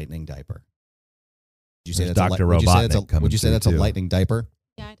 Lightning diaper. Would you say There's that's Dr. would you say that's Robotnik coming would you say through, that's a too. lightning diaper?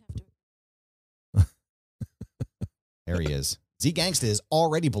 Yeah, I'd have to. There he is. Z Gangsta is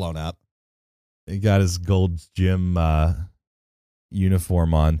already blown up. He got his Gold's Gym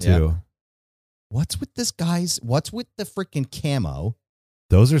uniform on too. What's with this guy's? What's with the freaking camo?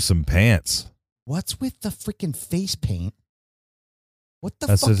 Those are some pants. What's with the freaking face paint? What the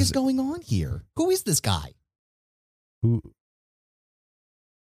That's fuck his- is going on here? Who is this guy? Who?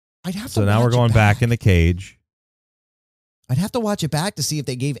 I'd have to. So now watch we're it going back in the cage. I'd have to watch it back to see if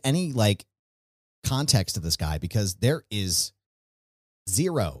they gave any like context to this guy because there is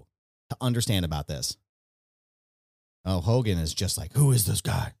zero to understand about this. Oh, Hogan is just like, who is this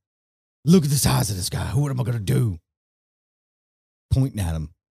guy? Look at the size of this guy. What am I going to do? Pointing at him.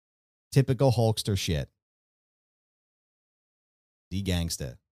 Typical Hulkster shit. The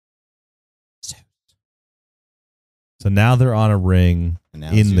Gangsta. So now they're on a ring And now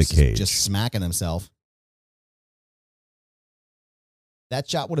in the Zeus is cage. just smacking himself. That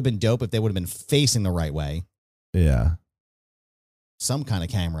shot would have been dope if they would have been facing the right way. Yeah. Some kind of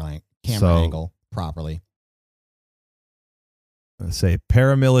camera So- angle properly. Let's say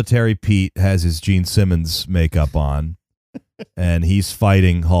paramilitary Pete has his Gene Simmons makeup on, and he's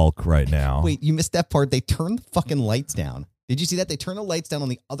fighting Hulk right now. Wait, you missed that part. They turned the fucking lights down. Did you see that? They turned the lights down on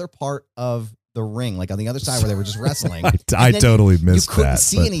the other part of the ring, like on the other side where they were just wrestling. I And then totally you missed couldn't that.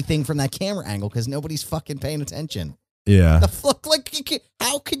 see but anything from that camera angle because nobody's fucking paying attention. yeah. The fuck, like,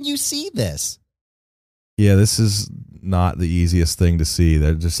 how can you see this? Yeah, this is not the easiest thing to see.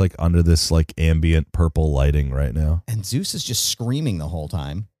 They're just like under this like ambient purple lighting right now. And Zeus is just screaming the whole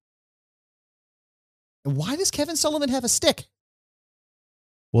time. And why does Kevin Sullivan have a stick?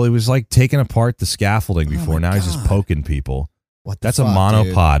 Well, he was like taking apart the scaffolding Oh before. my Now he's just God. poking people. What the That's a fuck,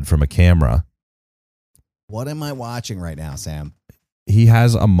 dude? monopod from a camera. What am I watching right now, Sam? He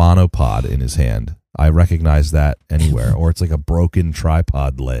has a monopod in his hand. I recognize that anywhere. Or it's like a broken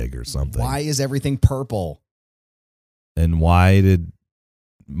tripod leg or something. Why is everything purple? And why did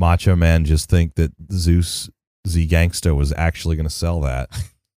Macho Man just think that Zeus Z Gangsta was actually going to sell that?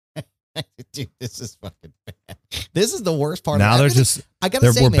 Dude, this is fucking bad. This is the worst part. Now of they're everything. just I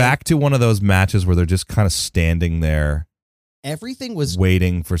gotta say, we're man, back to one of those matches where they're just kind of standing there everything was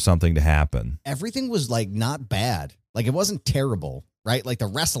waiting for something to happen. everything was like not bad. Like it wasn't terrible, right? Like the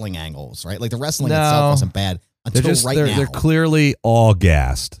wrestling angles, right? Like the wrestling No. itself wasn't bad They're until just right they're, now. they're clearly all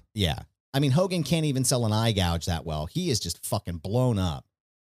gassed. Yeah. I mean, Hogan can't even sell an eye gouge that well. He is just fucking blown up.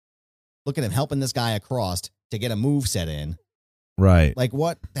 Look at him helping this guy across to get a move set in. Right. Like,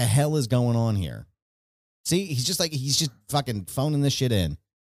 what the hell is going on here? See, he's just fucking phoning this shit in.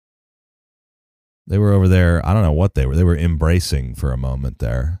 They were over there. I don't know what they were. They were embracing for a moment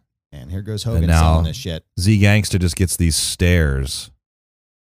there. And here goes Hogan now- selling this shit. Z Gangsta just gets these stares.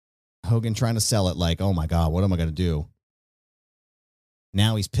 Hogan trying to sell it like, oh my God, what am I going to do?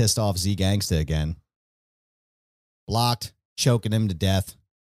 Now he's pissed off Z Gangsta again. Blocked, choking him to death.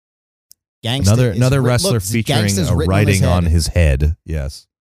 Gangsta is Another writ- wrestler look, featuring Gangsta's a written writing on his head. Yes.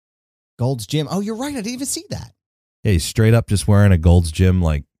 Gold's Gym. Oh, you're right. I didn't even see that. Yeah, he's straight up just wearing a Gold's Gym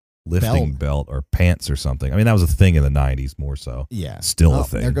like lifting belt or pants or something. I mean, that was a thing in the 90s more so. Yeah. Still Oh, a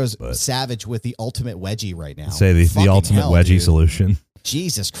thing. There goes but Savage with the ultimate wedgie right now. say the Fucking ultimate hell, wedgie dude. solution.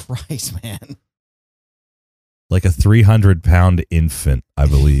 Jesus Christ, man. Like a 300-pound infant, I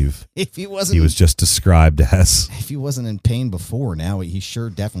believe. If he wasn't He was just described as. if he wasn't in pain before, now he sure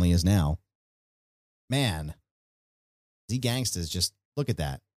definitely is now. Man. Z Gangsta's just look at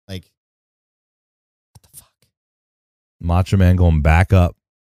that. Like what the fuck? Macho Man going back up.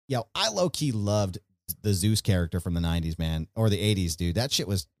 Yo, I low-key loved the Zeus character from the 90s, man, or the 80s, dude. That shit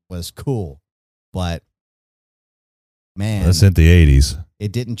was cool. But, man. That's in the 80s.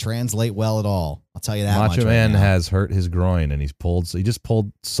 It didn't translate well at all. I'll tell you that much. Macho right Man now. has hurt his groin, and he just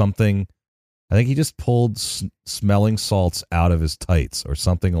pulled something. I think he just pulled smelling salts out of his tights or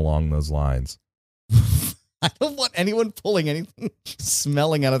something along those lines. I don't want anyone pulling anything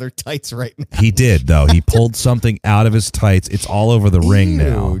smelling out of their tights right now. He did, though. He pulled something out of his tights. It's all over the ring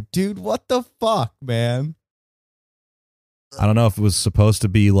now. Dude, what the fuck, man? I don't know if it was supposed to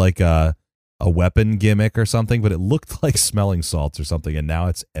be like a weapon gimmick or something, but it looked like smelling salts or something, and now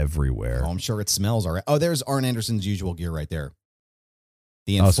it's everywhere. Oh, I'm sure it smells all right. Oh, there's Arn Anderson's usual gear right there.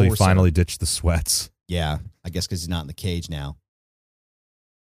 The Oh, so he Enforcer. finally ditched the sweats. Yeah, I guess because he's not in the cage now.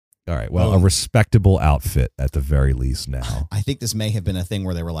 All right, well, a respectable outfit at the very least now. I think this may have been a thing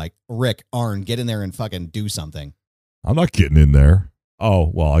where they were like, Rick, Arn, get in there and fucking do something. I'm not getting in there.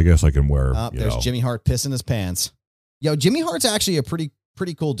 Oh, well, I guess I can wear, There's Jimmy Hart pissing his pants. Yo, Jimmy Hart's actually a pretty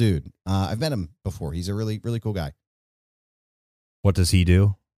cool dude. I've met him before. He's a really, really cool guy. What does he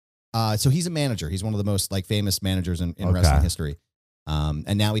do? So he's a manager. He's one of the most like famous managers in wrestling history.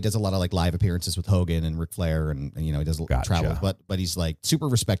 And now he does a lot of like live appearances with Hogan and Ric Flair, and you know he does travel. But he's like super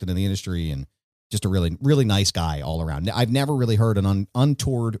respected in the industry and just a really really nice guy all around. I've never really heard an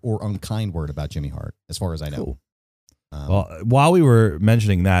untoward or unkind word about Jimmy Hart, as far as I know. Cool. Well, while we were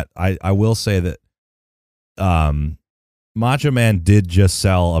mentioning that, I will say that Macho Man did just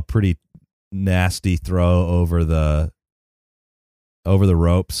sell a pretty nasty throw over the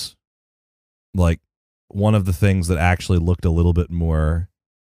ropes. Like, one of the things that actually looked a little bit more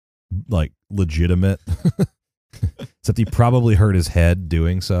like legitimate. Except he probably hurt his head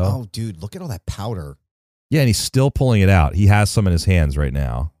doing so. Oh, dude, look at all that powder. Yeah, and he's still pulling it out. He has some in his hands right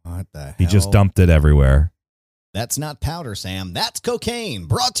now. What the hell? He just dumped it everywhere. That's not powder, Sam. That's cocaine.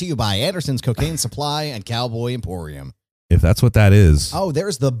 Brought to you by Anderson's Cocaine Supply and Cowboy Emporium. If that's what that is. Oh,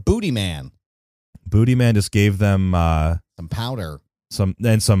 there's the Booty Man. Booty Man just gave them some powder. Some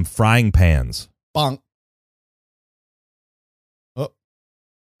frying pans. Bonk. Oh.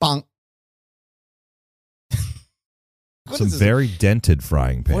 Bonk. Some very dented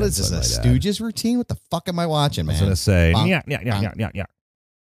frying pans. What is this, a Stooges routine? What the fuck am I watching, man? I was going to say, Bonk. yeah.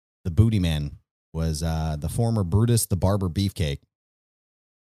 The Booty Man was the former Brutus the Barber Beefcake.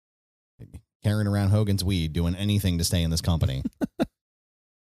 Carrying around Hogan's weed, doing anything to stay in this company.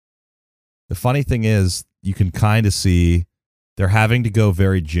 The funny thing is, you can kind of see they're having to go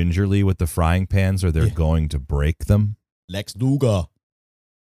very gingerly with the frying pans or they're going to break them. Lex Luger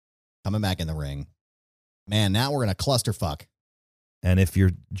coming back in the ring. Man, now we're in a clusterfuck. And if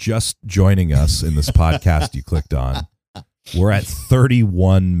you're just joining us in this podcast you clicked on, we're at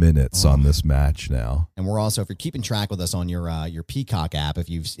 31 minutes on this match now. And we're also, if you're keeping track with us on your Peacock app, if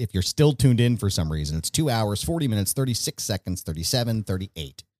you're still tuned in for some reason, it's 2 hours, 40 minutes, 36 seconds, 37,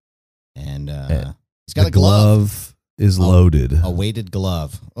 38. And he's got a glove. Is loaded. A weighted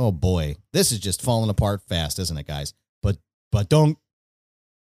glove. Oh boy. This is just falling apart fast, isn't it, guys? But don't.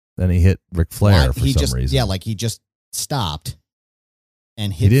 Then he hit Ric Flair for some reason. Yeah, like he just stopped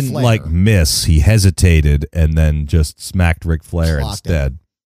and hit He didn't Flair. like miss. He hesitated and then just smacked Ric Flair instead.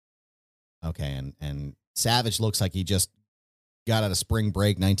 Okay, and Savage looks like he just got out of spring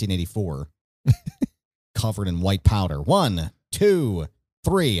break 1984. Covered in white powder. 1, 2,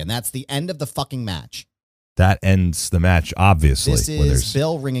 3. And that's the end of the fucking match. That ends the match, obviously. This is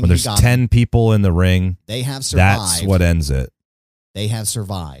Bill ringing. When there's 10 people in the ring, they have survived. That's what ends it. They have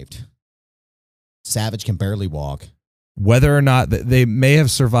survived. Savage can barely walk. Whether or not they may have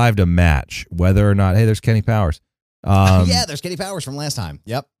survived a match, whether or not, hey, there's Kenny Powers. Yeah, there's Kenny Powers from last time.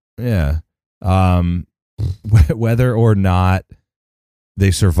 Yep. Yeah. Whether or not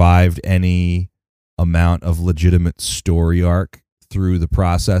they survived any amount of legitimate story arc through the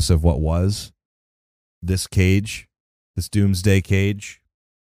process of what was this cage, this Doomsday cage,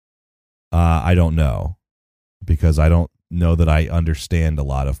 I don't know, because I don't know that I understand a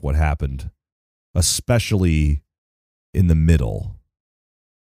lot of what happened, especially in the middle.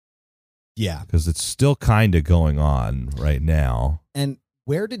 Yeah. Because it's still kind of going on right now. And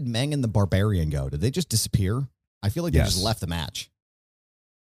where did Meng and the Barbarian go? Did they just disappear? I feel like they just left the match.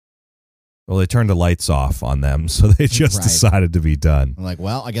 Well, they turned the lights off on them, so they just decided to be done. I'm like,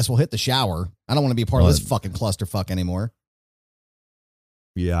 well, I guess we'll hit the shower. I don't want to be a part of this fucking clusterfuck anymore.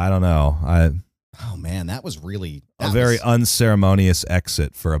 Yeah, I don't know. Oh, man, that was really... a very unceremonious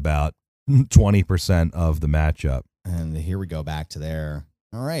exit for about 20% of the matchup. And here we go back to there.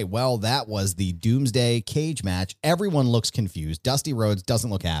 All right, well, that was the Doomsday cage match. Everyone looks confused. Dusty Rhodes doesn't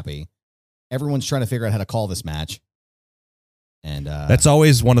look happy. Everyone's trying to figure out how to call this match. And that's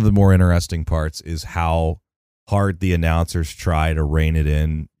always one of the more interesting parts is how hard the announcers try to rein it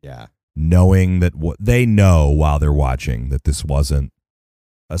in. Yeah. Knowing that what they know while they're watching that this wasn't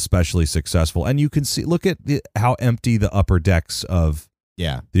especially successful. And you can see, look at how empty the upper decks of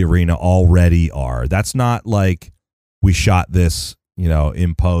the arena already are. That's not like we shot this,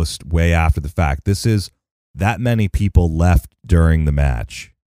 in post way after the fact. This is that many people left during the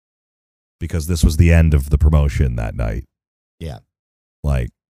match because this was the end of the promotion that night. Yeah. Like,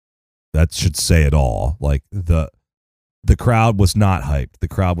 that should say it all. Like, the crowd was not hyped. The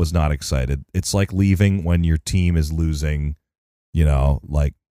crowd was not excited. It's like leaving when your team is losing,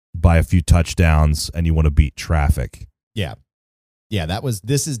 like by a few touchdowns and you want to beat traffic. Yeah. Yeah,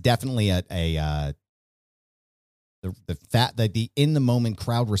 this is definitely the fact that the in the moment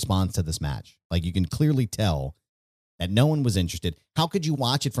crowd response to this match. Like, you can clearly tell that no one was interested. How could you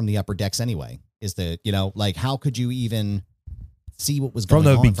watch it from the upper decks anyway? How could you even see what was going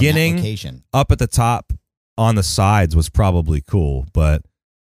on from the beginning? From that location? Up at the top on the sides was probably cool, but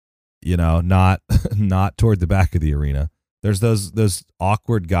not toward the back of the arena. There's those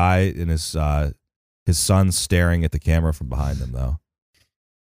awkward guy and his son staring at the camera from behind them, though.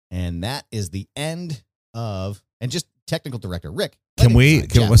 And that is the end of, and just technical director Rick. Can we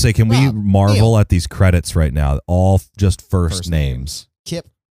marvel at these credits right now? All just first names. Kip,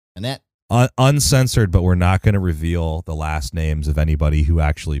 Annette. Uncensored, but we're not going to reveal the last names of anybody who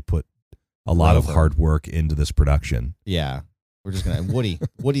actually put a lot of hard work into this production. Yeah. We're just going to,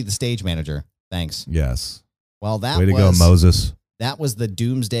 Woody, the stage manager. Thanks. Yes. Well, way to go, Moses. That was the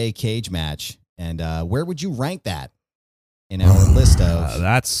Doomsday cage match. And where would you rank that in our list of?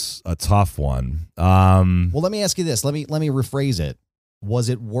 That's a tough one. Well, let me ask you this. Let me rephrase it. Was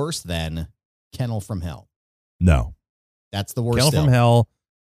it worse than Kennel from Hell? No. That's the worst. Kennel from Hell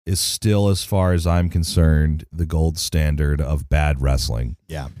is still, as far as I'm concerned, the gold standard of bad wrestling.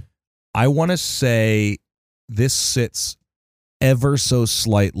 Yeah. I want to say this sits ever so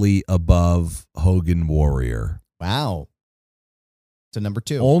slightly above Hogan Warrior. Wow. To number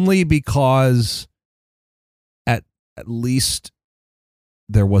 2. Only because at least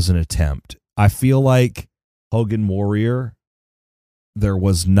there was an attempt. I feel like Hogan Warrior, there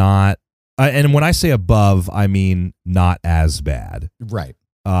was not, and when I say above, I mean not as bad. Right.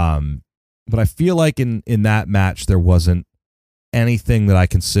 But I feel like in that match, there wasn't anything that I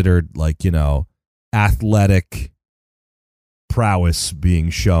considered like, athletic prowess being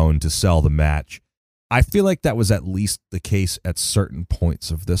shown to sell the match. I feel like that was at least the case at certain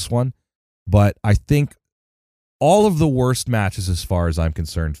points of this one. But I think all of the worst matches, as far as I'm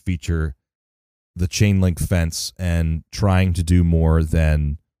concerned, feature the chain link fence and trying to do more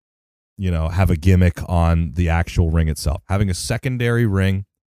than, have a gimmick on the actual ring itself. Having a secondary ring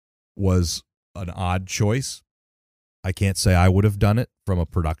was an odd choice. I can't say I would have done it from a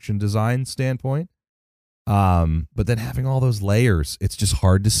production design standpoint. But then having all those layers, it's just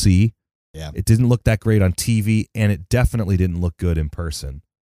hard to see. Yeah. It didn't look that great on TV, and it definitely didn't look good in person.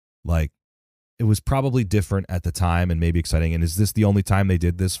 Like, it was probably different at the time and maybe exciting. And is this the only time they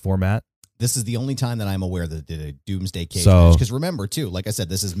did this format? This is the only time that I'm aware that they did a Doomsday cage match. Because remember, too, like I said,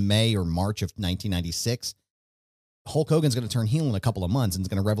 this is May or March of 1996. Hulk Hogan's going to turn heel in a couple of months and it's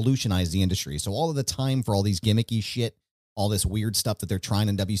going to revolutionize the industry. So all of the time for all these gimmicky shit, all this weird stuff that they're trying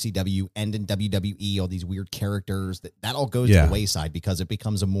in WCW and in WWE, all these weird characters, that all goes to the wayside because it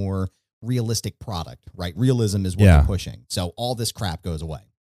becomes a more realistic product, right? Realism is what they're pushing. So all this crap goes away.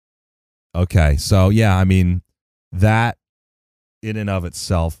 Okay. So, yeah, I mean, that in and of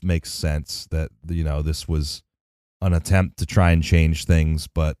itself makes sense that, this was an attempt to try and change things,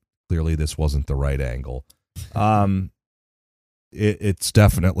 but clearly this wasn't the right angle. It's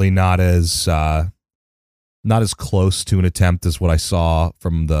definitely not as close to an attempt as what I saw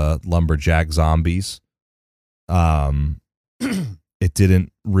from the Lumberjack Zombies. It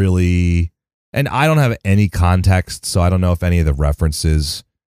didn't really, and I don't have any context, so I don't know if any of the references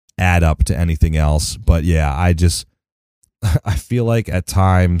add up to anything else. But yeah, I feel like at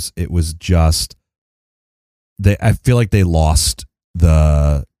times it was just I feel like they lost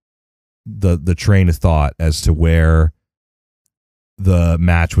the train of thought as to where the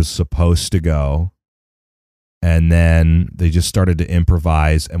match was supposed to go. And then they just started to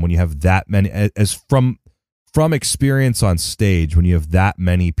improvise. And when you have that many, as from experience on stage, when you have that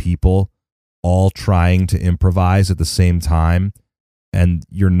many people all trying to improvise at the same time, and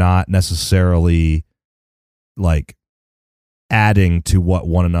you're not necessarily like adding to what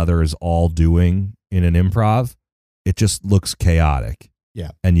one another is all doing in an improv, it just looks chaotic.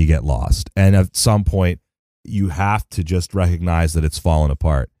 Yeah. And you get lost. And at some point, you have to just recognize that it's fallen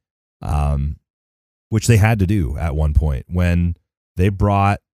apart. which they had to do at one point when they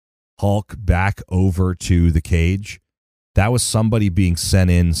brought Hulk back over to the cage. That was somebody being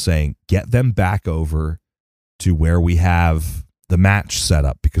sent in saying, get them back over to where we have the match set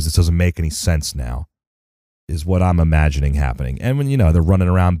up because this doesn't make any sense now, is what I'm imagining happening. And when, they're running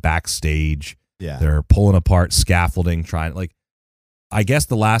around backstage, they're pulling apart scaffolding, I guess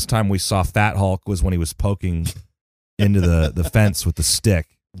the last time we saw Fat Hulk was when he was poking into the fence with the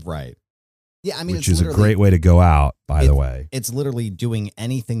stick. Right. Yeah, I mean, which is a great way to go out, by the way. It's literally doing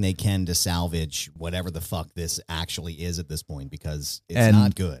anything they can to salvage whatever the fuck this actually is at this point because it's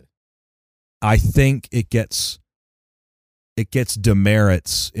not good. I think it gets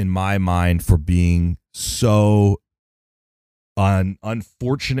demerits in my mind for being so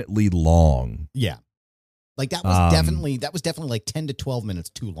unfortunately long. Yeah. Like that was definitely like 10 to 12 minutes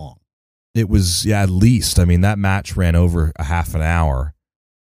too long. It was, at least. I mean, that match ran over a half an hour.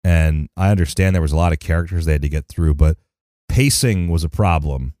 And I understand there was a lot of characters they had to get through, but pacing was a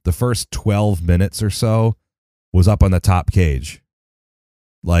problem. The first 12 minutes or so was up on the top cage.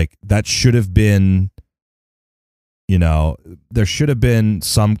 Like, that should have been, there should have been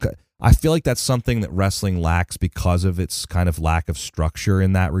some... I feel like that's something that wrestling lacks because of its kind of lack of structure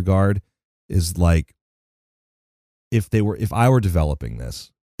in that regard, is like, if I were developing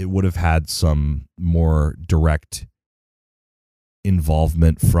this, it would have had some more direct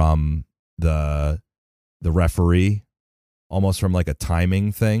involvement from the referee, almost from like a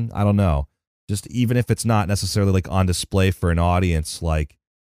timing thing. I don't know. Just even if it's not necessarily like on display for an audience, like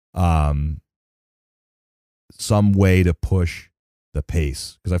some way to push the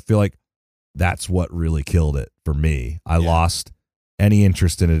pace, because I feel like that's what really killed it for me. I lost any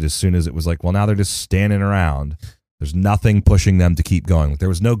interest in it as soon as it was like, well, now they're just standing around. There's nothing pushing them to keep going. Like, there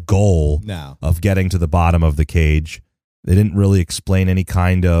was no goal of getting to the bottom of the cage. They didn't really explain any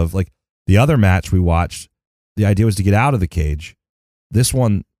kind of, like, the other match we watched, the idea was to get out of the cage. This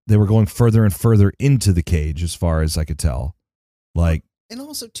one, they were going further and further into the cage, as far as I could tell. Like, and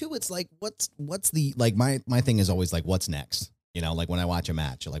also too, it's like, what's the, like, my thing is always like, what's next? Like when I watch a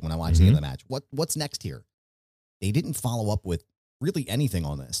match, like when I watch the end of the match, what's next here? They didn't follow up with really anything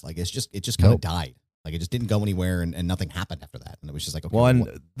on this. Like, it just kind of died. Like, it just didn't go anywhere, and nothing happened after that. And it was just like, okay. Well,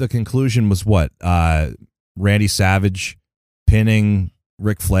 and the conclusion was what? Randy Savage pinning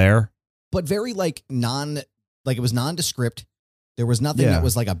Ric Flair, but very like it was nondescript. There was nothing that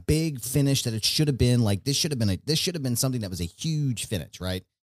was like a big finish that it should have been. Like, this should have been something that was a huge finish, right?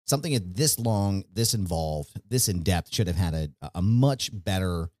 Something at this long, this involved, this in depth should have had a much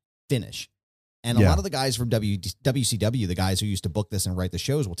better finish. And a lot of the guys from WCW, the guys who used to book this and write the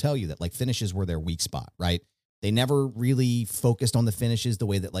shows, will tell you that like finishes were their weak spot, right? They never really focused on the finishes the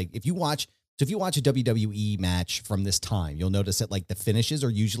way that, like, if you watch a WWE match from this time, you'll notice that like the finishes are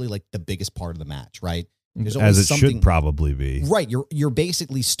usually like the biggest part of the match, right? There's always as it should probably be. Right. You're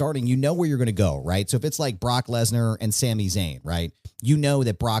basically starting, where you're going to go, right? So if it's like Brock Lesnar and Sami Zayn, right? You know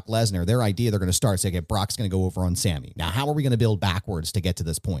that Brock Lesnar, their idea, they're going to start, say, okay, Brock's going to go over on Sami. Now, how are we going to build backwards to get to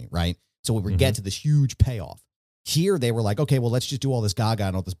this point, right? So we would get to this huge payoff. Here, they were like, okay, well, let's just do all this gaga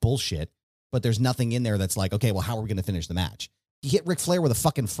and all this bullshit, but there's nothing in there that's like, okay, well, how are we going to finish the match? He hit Ric Flair with a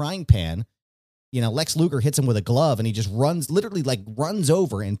fucking frying pan. Lex Luger hits him with a glove, and he just runs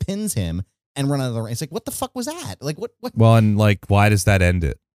over and pins him and run out of the ring. It's like, what the fuck was that? Like, what? Well, and like, why does that end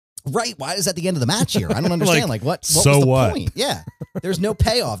it? Right. Why is that the end of the match here? I don't understand. What was the point? Yeah. There's no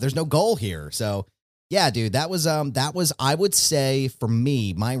payoff. There's no goal here. So, yeah, dude, that was, I would say, for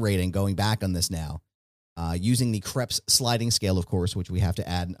me, my rating going back on this now, using the Krebs sliding scale, of course, which we have to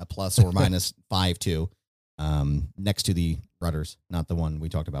add a plus or minus 5 to, next to the Rudders, not the one we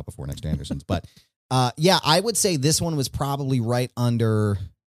talked about before, next to Anderson's. But, yeah, I would say this one was probably right under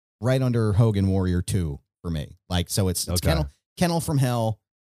Hogan Warrior 2 for me. Like, so it's okay. Kennel from Hell,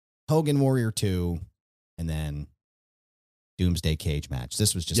 Hogan Warrior 2, and then Doomsday cage match.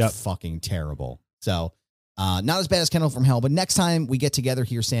 This was just fucking terrible. So, not as bad as Kennel from Hell, but next time we get together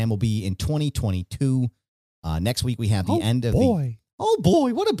here, Sam, will be in 2022. Next week we have the end of the... Oh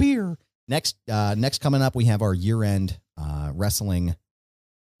boy, what a beer. Next coming up, we have our year-end wrestling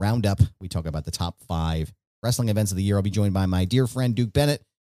roundup. We talk about the top 5 wrestling events of the year. I'll be joined by my dear friend Duke Bennett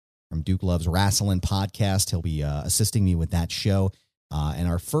from Duke Loves Rasslin podcast. He'll be assisting me with that show. And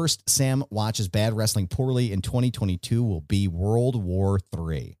our first Sam Watches Bad Wrestling Poorly in 2022 will be World War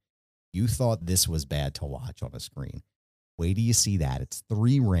III. You thought this was bad to watch on a screen. Wait till you see that. It's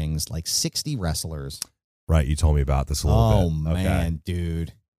 3 rings, like 60 wrestlers. Right, you told me about this a little bit. Oh, man,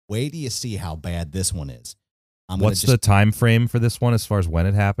 dude. Wait till you see how bad this one is. What's the time frame for this one as far as when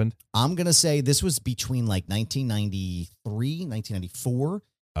it happened? I'm going to say this was between like 1993, 1994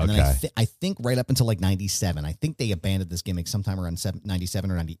 And then Okay. I think right up until like 97. I think they abandoned this gimmick sometime around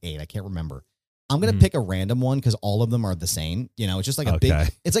 97 or 98. I can't remember. I'm going to pick a random one because all of them are the same. You know, it's just like a big, Okay.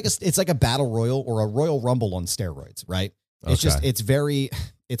 it's like a battle royal or a Royal Rumble on steroids, right? It's just,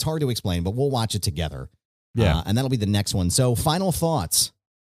 it's hard to explain, but we'll watch it together. Yeah. And that'll be the next one. So final thoughts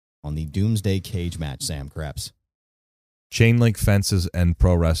on the Doomsday cage match, Sam Krebs. Chain link fences and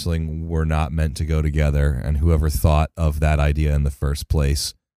pro wrestling were not meant to go together, and whoever thought of that idea in the first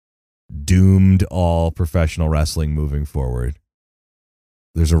place doomed all professional wrestling moving forward.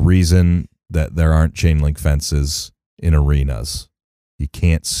 There's a reason that there aren't chain link fences in arenas. You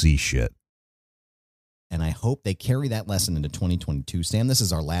can't see shit. And I hope they carry that lesson into 2022. Sam, this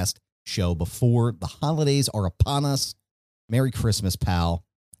is our last show before the holidays are upon us. Merry Christmas, pal.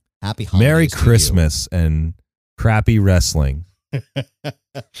 Happy holidays. Merry to you. Christmas and crappy wrestling.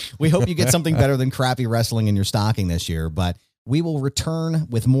 We hope you get something better than crappy wrestling in your stocking this year, but we will return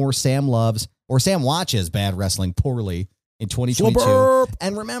with more Sam loves or Sam watches bad wrestling poorly in 2022. Suburb.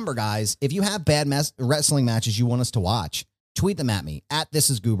 And remember, guys, if you have bad wrestling matches you want us to watch, tweet them at me, at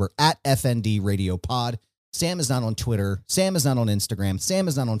This Is Goober, at FND Radio Pod. Sam is not on Twitter. Sam is not on Instagram. Sam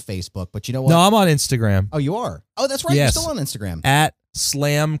is not on Facebook. But you know what? No, I'm on Instagram. Oh, you are? Oh, that's right. Yes. You're still on Instagram. At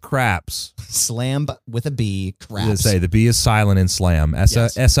Slam Craps. Slam with a B, To craps. say the B is silent in Slam. Yes.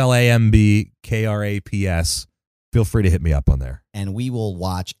 SLAMBKRAPS. Feel free to hit me up on there. And we will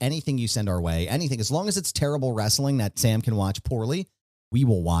watch anything you send our way. Anything. As long as it's terrible wrestling that Sam can watch poorly, we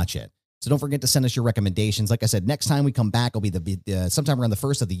will watch it. So don't forget to send us your recommendations. Like I said, next time we come back, it'll be sometime around the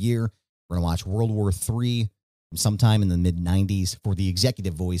first of the year. We're going to watch World War III sometime in the mid-90s for the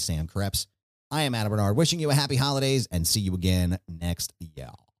executive voice, Sam Krebs. I am Adam Bernard, wishing you a happy holidays and see you again next year.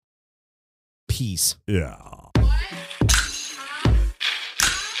 Peace. Yeah.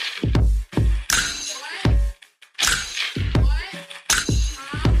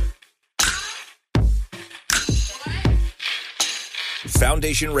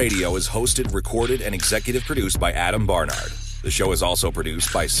 Foundation Radio is hosted, recorded, and executive produced by Adam Barnard. The show is also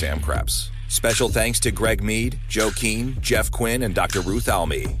produced by Sam Krebs. Special thanks to Greg Mead, Joe Keane, Jeff Quinn, and Dr. Ruth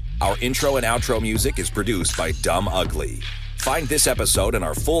Almy. Our intro and outro music is produced by Dumb Ugly. Find this episode and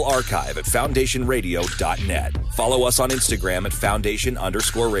our full archive at foundationradio.net. Follow us on Instagram at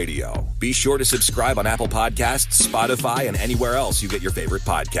foundation_radio. Be sure to subscribe on Apple Podcasts, Spotify, and anywhere else you get your favorite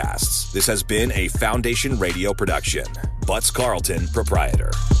podcasts. This has been a Foundation Radio production. Butts Carlton, proprietor.